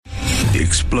The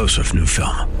explosive new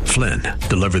film, Flynn,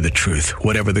 deliver the truth,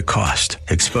 whatever the cost,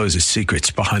 exposes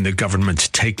secrets behind the government's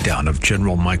takedown of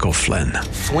General Michael Flynn.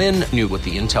 Flynn knew what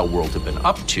the intel world had been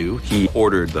up to. He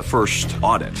ordered the first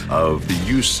audit of the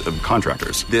use of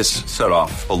contractors. This set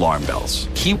off alarm bells.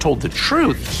 He told the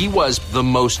truth. He was the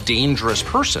most dangerous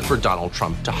person for Donald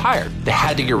Trump to hire. They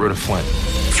had to get rid of Flynn.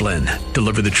 Flynn,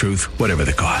 deliver the truth, whatever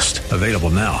the cost. Available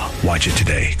now. Watch it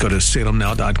today. Go to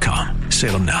salemnow.com.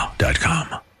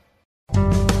 salemnow.com.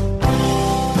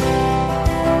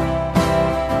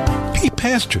 Hey,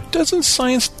 Pastor, doesn't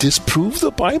science disprove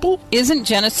the Bible? Isn't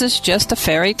Genesis just a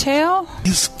fairy tale?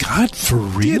 Is God for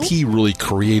real? Did he really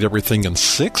create everything in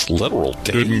 6 literal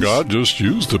days? Didn't God just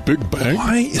use the Big Bang?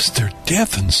 Why is there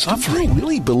death and suffering? Do you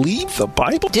really believe the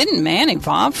Bible? Didn't man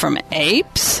evolve from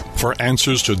apes? For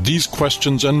answers to these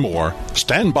questions and more,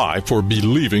 stand by for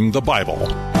Believing the Bible.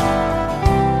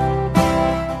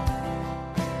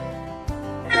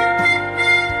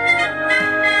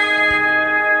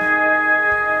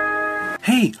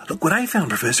 Hey, look what I found,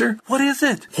 Professor. What is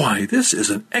it? Why, this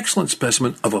is an excellent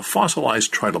specimen of a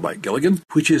fossilized trilobite Gilligan,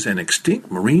 which is an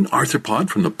extinct marine arthropod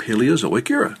from the Paleozoic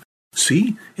era.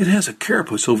 See, it has a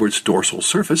carapace over its dorsal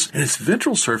surface, and its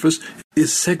ventral surface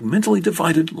is segmentally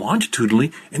divided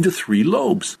longitudinally into 3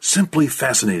 lobes. Simply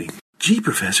fascinating. Gee,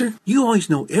 Professor, you always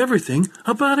know everything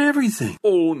about everything.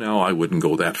 Oh, now I wouldn't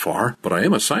go that far, but I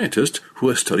am a scientist who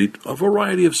has studied a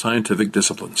variety of scientific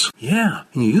disciplines. Yeah,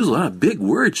 and you use a lot of big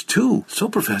words, too. So,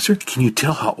 Professor, can you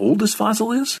tell how old this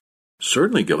fossil is?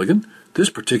 Certainly, Gilligan. This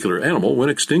particular animal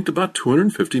went extinct about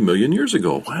 250 million years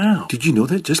ago. Wow. Did you know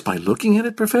that just by looking at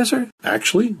it, Professor?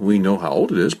 Actually, we know how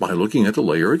old it is by looking at the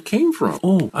layer it came from.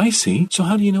 Oh, I see. So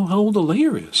how do you know how old the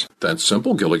layer is? That's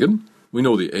simple, Gilligan. We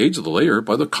know the age of the layer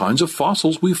by the kinds of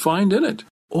fossils we find in it.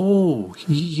 Oh,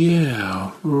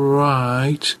 yeah,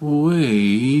 right.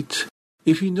 Wait.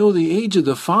 If you know the age of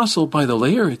the fossil by the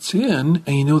layer it's in,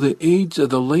 and you know the age of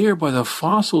the layer by the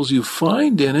fossils you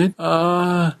find in it,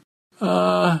 I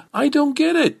don't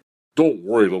get it. Don't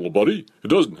worry, little buddy. It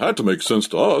doesn't have to make sense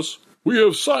to us. We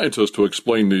have scientists to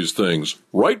explain these things.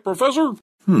 Right, Professor?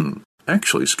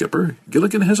 Actually, Skipper,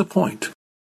 Gilligan has a point.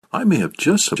 I may have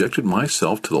just subjected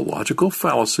myself to the logical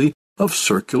fallacy of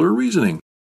circular reasoning.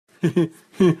 And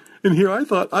here I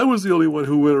thought I was the only one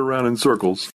who went around in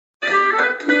circles.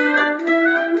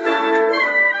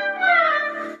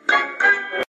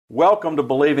 Welcome to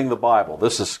Believing the Bible.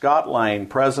 This is Scott Lane,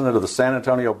 president of the San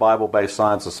Antonio Bible-Based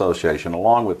Science Association,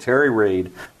 along with Terry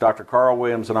Reed, Dr. Carl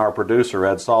Williams, and our producer,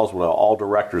 Ed Salzwell, all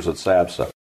directors at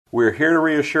SABSA. We're here to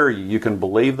reassure you you can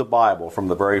believe the Bible from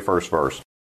the very first verse.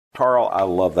 Carl, I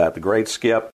love that. The great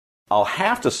Skip. I'll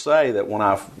have to say that when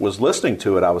I was listening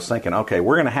to it, I was thinking, okay,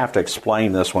 we're going to have to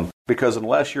explain this one, because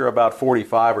unless you're about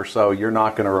 45 or so, you're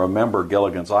not going to remember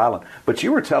Gilligan's Island. But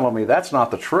you were telling me that's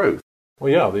not the truth.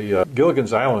 Well, yeah, the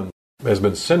Gilligan's Island has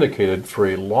been syndicated for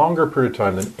a longer period of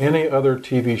time than any other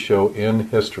TV show in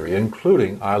history,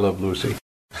 including I Love Lucy.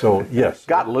 So, yes.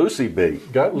 Got Lucy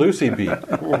beat. Got Lucy beat.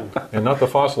 And not the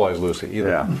fossilized Lucy either.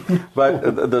 Yeah.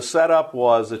 But the setup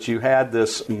was that you had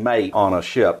this mate on a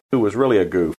ship who was really a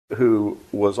goof, who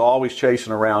was always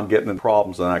chasing around, getting in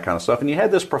problems and that kind of stuff. And you had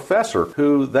this professor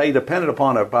who they depended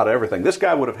upon about everything. This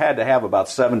guy would have had to have about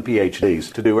 7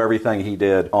 PhDs to do everything he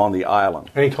did on the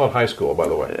island. And he taught high school, by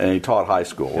the way. And he taught high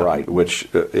school, yeah. Right, which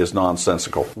is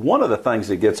nonsensical. One of the things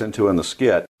he gets into in the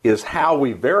skit is how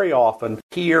we very often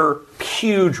hear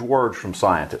huge words from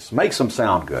scientists. Makes them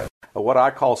sound good. What I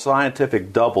call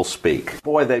scientific doublespeak.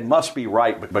 Boy, they must be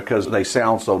right because they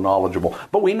sound so knowledgeable.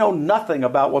 But we know nothing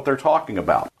about what they're talking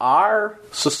about. Our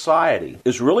society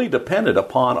is really dependent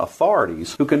upon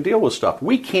authorities who can deal with stuff.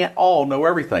 We can't all know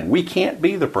everything. We can't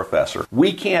be the professor.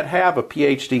 We can't have a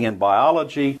PhD in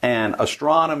biology and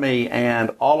astronomy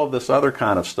and all of this other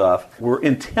kind of stuff. We're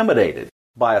intimidated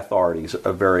by authorities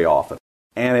very often.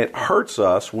 And it hurts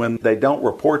us when they don't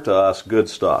report to us good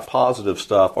stuff, positive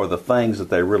stuff, or the things that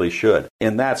they really should.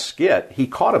 In that skit, he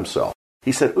caught himself.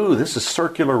 He said, ooh, this is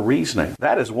circular reasoning.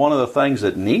 That is one of the things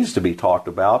that needs to be talked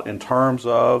about in terms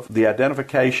of the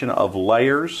identification of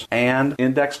layers and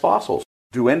index fossils.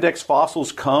 Do index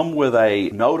fossils come with a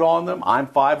note on them? I'm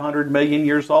 500 million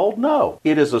years old? No.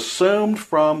 It is assumed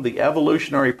from the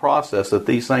evolutionary process that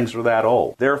these things are that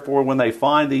old. Therefore, when they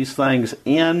find these things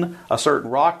in a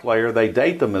certain rock layer, they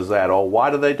date them as that old.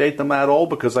 Why do they date them that old?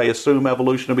 Because they assume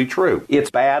evolution to be true. It's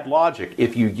bad logic.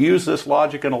 If you use this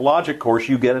logic in a logic course,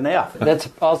 you get an F. That's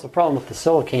also the problem with the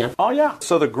coelacanth. Oh, yeah.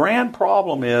 So the grand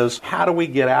problem is, how do we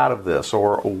get out of this?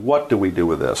 Or what do we do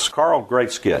with this? Carl,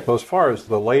 great skit. Well, as far as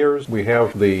the layers, we have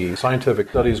have the scientific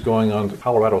studies going on at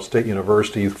Colorado State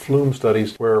University, flume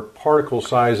studies, where particle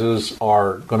sizes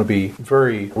are going to be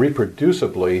very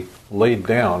reproducibly laid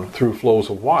down through flows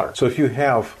of water. So if you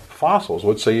have fossils,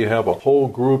 let's say you have a whole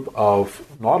group of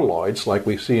nautiloids like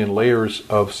we see in layers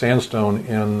of sandstone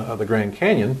in the Grand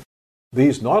Canyon,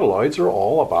 these nautiloids are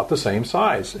all about the same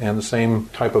size and the same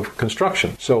type of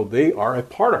construction. So they are a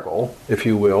particle, if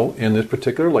you will, in this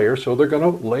particular layer, so they're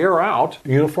going to layer out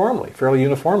uniformly, fairly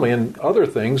uniformly, and other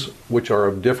things which are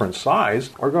of different size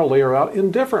are going to layer out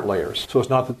in different layers. So it's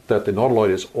not that the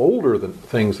nautiloid is older than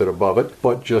things that are above it,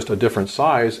 but just a different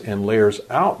size and layers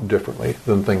out differently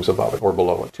than things above it or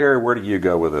below it. Terry, where do you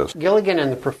go with this? Gilligan and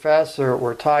the professor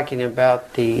were talking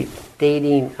about the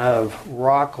dating of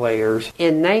rock layers.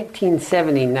 In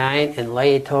 1979 in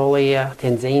Laetolia,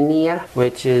 Tanzania,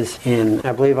 which is in,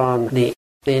 I believe, on the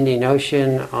Indian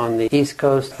Ocean on the east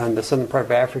coast, on the southern part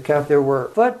of Africa, there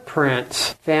were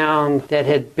footprints found that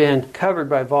had been covered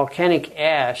by volcanic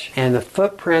ash, and the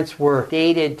footprints were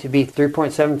dated to be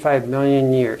 3.75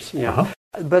 million years.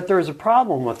 But there was a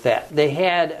problem with that. They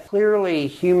had clearly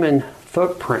human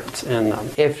footprints in them.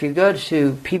 If you go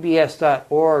to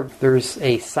pbs.org, there's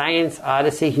a Science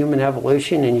Odyssey, Human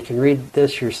Evolution, and you can read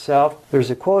this yourself.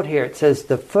 There's a quote here. It says,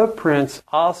 "The footprints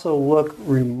also look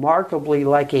remarkably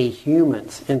like a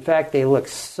human's. In fact, they look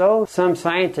so some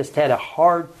scientists had a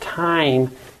hard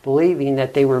time believing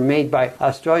that they were made by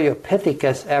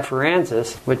Australopithecus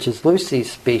afarensis, which is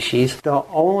Lucy's species, the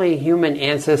only human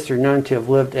ancestor known to have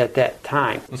lived at that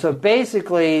time." So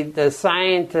basically, the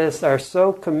scientists are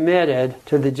so committed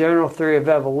to the general theory of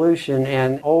evolution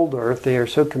and old Earth, they are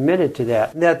so committed to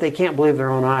that they can't believe their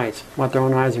own eyes, what their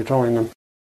own eyes are telling them.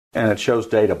 And it shows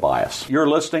data bias. You're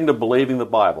listening to Believing the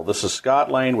Bible. This is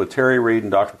Scott Lane with Terry Reed and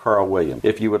Dr. Carl Williams.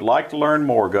 If you would like to learn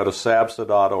more, go to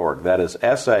sabsa.org. That is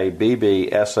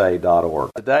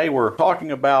sabbsa.org. Today we're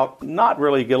talking about not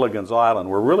really Gilligan's Island.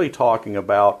 We're really talking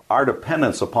about our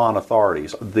dependence upon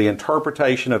authorities, the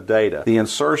interpretation of data, the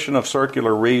insertion of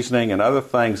circular reasoning and other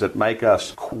things that make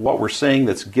us what we're seeing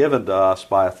that's given to us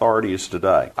by authorities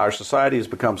today. Our society has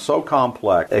become so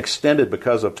complex, extended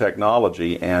because of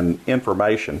technology and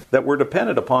information, that we're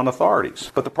dependent upon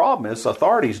authorities. But the problem is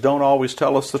authorities don't always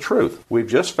tell us the truth. We've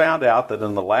just found out that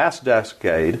in the last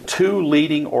decade, 2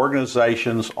 leading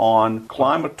organizations on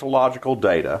climatological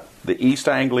data, the East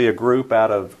Anglia Group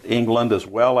out of England as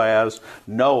well as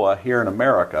NOAA here in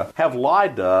America, have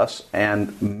lied to us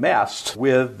and messed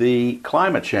with the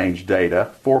climate change data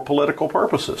for political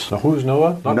purposes. Now, who's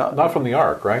NOAA? Not from the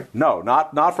Ark, right? No,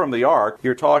 not from the Ark.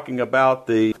 You're talking about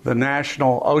the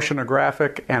National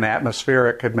Oceanographic and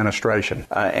Atmospheric Administration.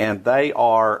 And they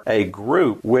are a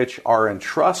group which are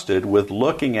entrusted with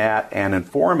looking at and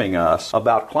informing us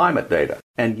about climate data.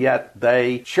 And yet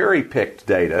they cherry-picked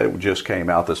data, it just came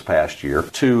out this past year,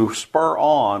 to spur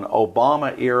on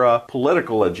Obama-era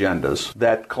political agendas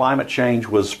that climate change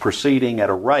was proceeding at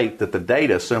a rate that the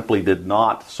data simply did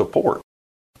not support.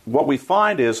 What we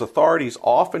find is authorities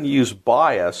often use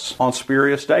bias on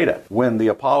spurious data. When the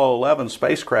Apollo 11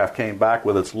 spacecraft came back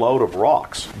with its load of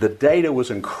rocks, the data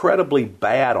was incredibly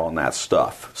bad on that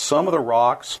stuff. Some of the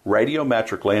rocks,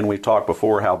 radiometrically, and we've talked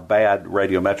before how bad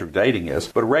radiometric dating is,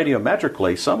 but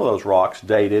radiometrically, some of those rocks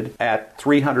dated at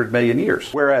 300 million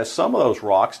years, whereas some of those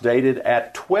rocks dated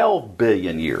at 12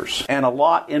 billion years, and a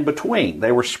lot in between.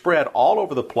 They were spread all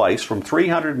over the place from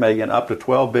 300 million up to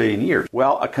 12 billion years.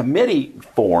 Well, a committee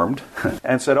formed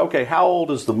and said, okay, how old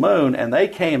is the moon? And they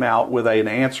came out with an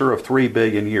answer of 3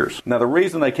 billion years. Now, the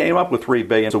reason they came up with 3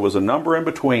 billion, it was a number in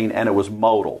between, and it was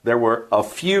modal. There were a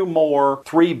few more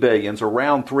 3 billions,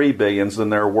 around 3 billions, than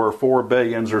there were 4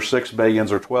 billions or 6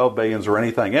 billions or 12 billions or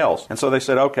anything else. And so they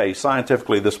said, okay,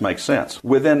 scientifically this makes sense.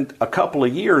 Within a couple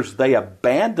of years, they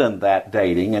abandoned that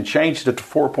dating and changed it to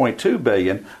 4.2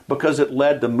 billion because it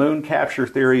led to moon capture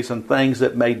theories and things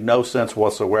that made no sense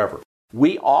whatsoever.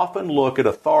 We often look at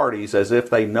authorities as if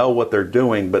they know what they're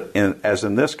doing, but as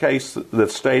in this case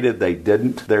that's stated, they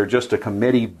didn't. They're just a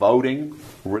committee voting,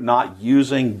 not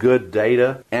using good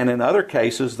data. And in other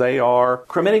cases, they are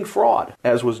committing fraud,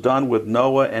 as was done with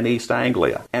NOAA and East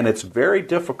Anglia. And it's very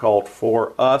difficult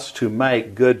for us to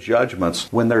make good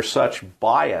judgments when there's such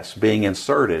bias being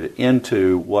inserted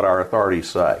into what our authorities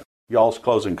say. Y'all's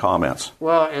closing comments.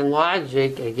 Well, in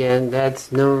logic, again,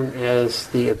 that's known as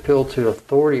the appeal to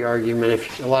authority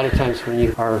argument. A lot of times when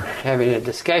you are having a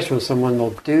discussion with someone,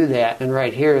 they'll do that. And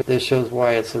right here, this shows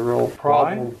why it's a real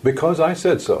problem. Why? Because I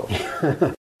said so.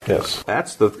 Yes.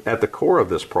 That's at the core of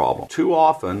this problem. Too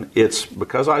often, it's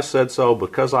because I said so,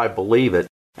 because I believe it,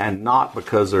 and not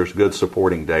because there's good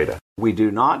supporting data. We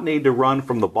do not need to run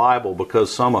from the Bible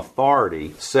because some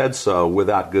authority said so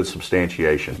without good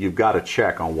substantiation. You've got to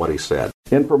check on what he said.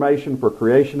 Information for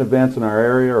creation events in our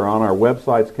area are on our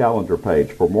website's calendar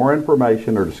page. For more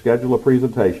information or to schedule a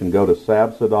presentation, go to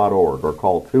sabsa.org or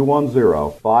call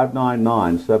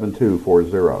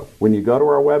 210-599-7240. When you go to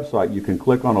our website, you can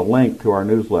click on a link to our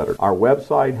newsletter. Our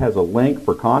website has a link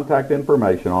for contact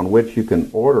information on which you can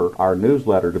order our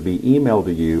newsletter to be emailed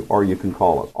to you, or you can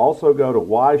call us. Also go to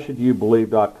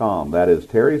whyshouldyoubelieve.com. That is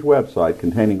Terry's website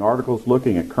containing articles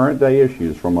looking at current day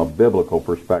issues from a biblical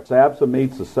perspective. SABSA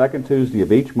meets the second Tuesday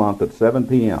of each month at 7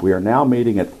 p.m. We are now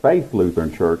meeting at Faith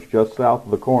Lutheran Church just south of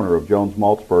the corner of Jones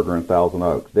Maltzberger and Thousand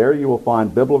Oaks. There you will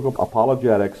find biblical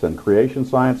apologetics and creation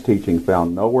science teaching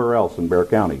found nowhere else in Bexar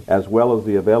County, as well as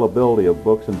the availability of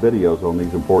books and videos on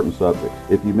these important subjects.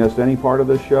 If you missed any part of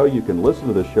this show, you can listen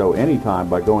to the show anytime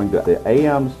by going to the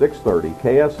AM 630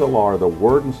 KSLR, the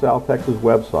Word in South Texas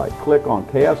website. Click on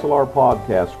KSLR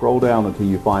Podcast, scroll down until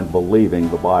you find Believing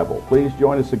the Bible. Please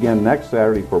join us again next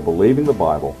Saturday for Believing the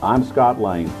Bible. I'm Scott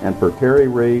Lane, and for Terry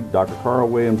Reed, Dr. Carl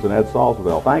Williams, and Ed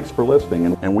Salzveld, thanks for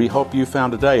listening, and we hope you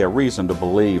found today a reason to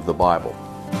believe the Bible.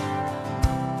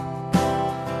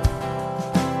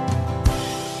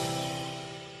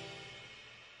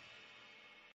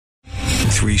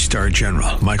 Three-star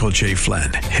General Michael J.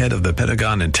 Flynn, head of the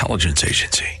Pentagon Intelligence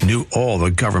Agency, knew all the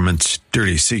government's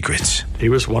dirty secrets. He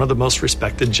was one of the most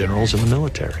respected generals in the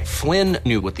military. Flynn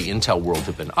knew what the intel world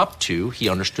had been up to. He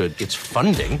understood its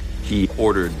funding. He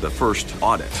ordered the first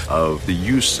audit of the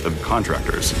use of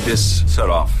contractors. This set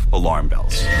off alarm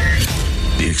bells.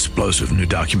 The explosive new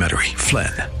documentary,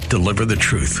 Flynn, Deliver the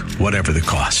Truth, Whatever the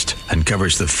Cost,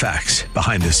 uncovers the facts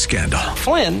behind this scandal.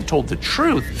 Flynn told the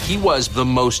truth. He was the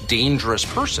most dangerous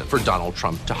person for Donald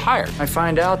Trump to hire. I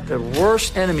find out the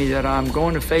worst enemy that I'm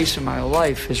going to face in my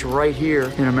life is right here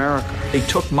in America. They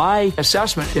took my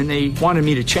assessment and they wanted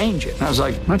me to change it. And I was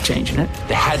like, I'm not changing it.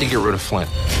 They had to get rid of Flynn.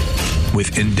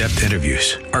 With in-depth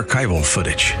interviews, archival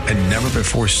footage, and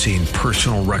never-before-seen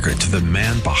personal records of the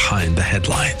man behind the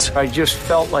headlines. I just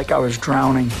felt like I was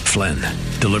drowning. Flynn,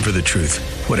 Deliver the Truth,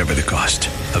 Whatever the Cost.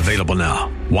 Available now.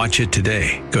 Watch it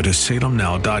today. Go to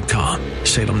salemnow.com.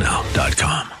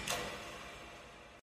 salemnow.com.